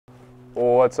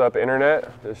What's up,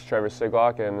 internet? This is Trevor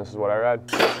Sigloch, and this is what I ride.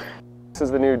 This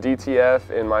is the new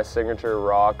DTF in my signature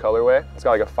raw colorway. It's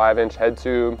got like a 5-inch head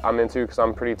tube I'm into because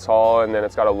I'm pretty tall, and then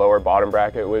it's got a lower bottom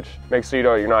bracket, which makes so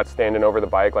you're not standing over the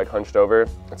bike like hunched over.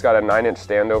 It's got a 9-inch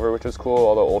standover, which is cool.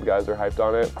 All the old guys are hyped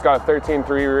on it. It's got a 13.3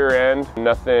 rear end,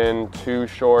 nothing too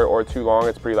short or too long.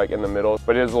 It's pretty like in the middle,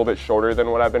 but it is a little bit shorter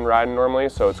than what I've been riding normally,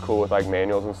 so it's cool with like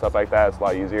manuals and stuff like that. It's a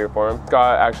lot easier for them. It's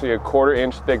got actually a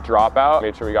 1/4-inch thick dropout.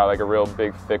 Made sure we got like a real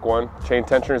big thick one. Chain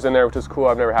tensioners in there, which is cool.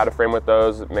 I've never had a frame with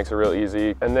those. It makes it real easy.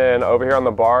 And then over here on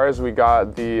the bars, we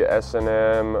got the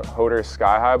S&M Hoder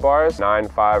Skyhigh bars,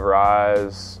 9.5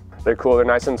 rise. They're cool, they're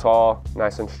nice and tall,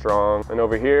 nice and strong. And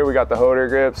over here, we got the Hoder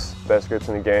grips, best grips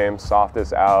in the game,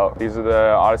 softest out. These are the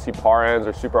Odyssey Parends.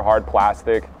 They're super hard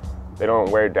plastic. They don't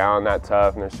wear down that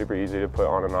tough, and they're super easy to put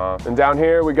on and off. And down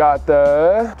here, we got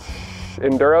the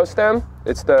Enduro stem.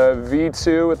 It's the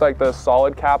V2 with like the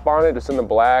solid cap on it, just in the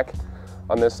black.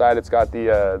 On this side, it's got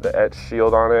the etched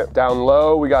shield on it. Down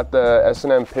low, we got the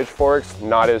S&M Pitchforks,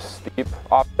 not as steep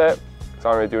offset. So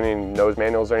I don't really do any nose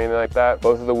manuals or anything like that.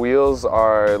 Both of the wheels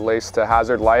are laced to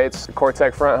Hazardlites, the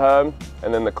Quartet front hub,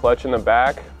 and then the clutch in the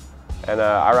back. And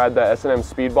I ride the S&M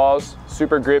Speedballs,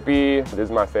 super grippy.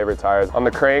 These are my favorite tires. On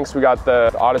the cranks, we got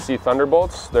the Odyssey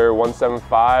Thunderbolts. They're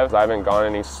 175. I haven't gone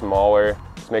any smaller.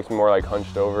 Makes me more like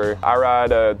hunched over. I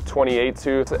ride a 28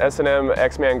 tooth S&M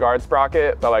Xman guard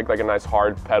sprocket. I like a nice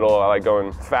hard pedal. I like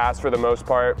going fast for the most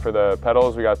part. For the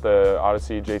pedals, we got the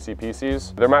Odyssey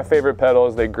JCPCs. They're my favorite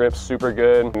pedals. They grip super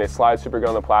good and they slide super good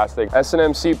on the plastic.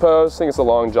 S&M Seatpost, I think it's a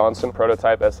Long Johnson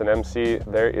prototype S&M seat.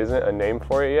 There isn't a name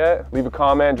for it yet. Leave a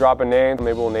comment, drop a name,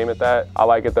 maybe we'll name it that. I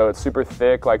like it though, it's super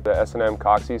thick like the S&M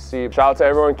Coxie seat. Shout out to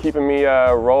everyone keeping me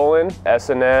rolling.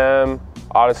 S&M,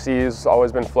 Odyssey's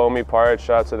always been flowing me parts.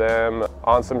 Shout out to them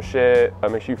on some shit.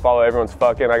 Make sure you follow everyone's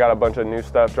Fuckin. I got a bunch of new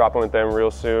stuff dropping with them real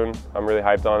soon. I'm really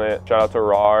hyped on it. Shout out to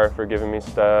RAR for giving me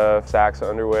stuff, Saks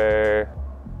underwear.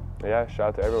 Yeah, shout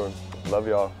out to everyone. Love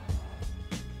y'all.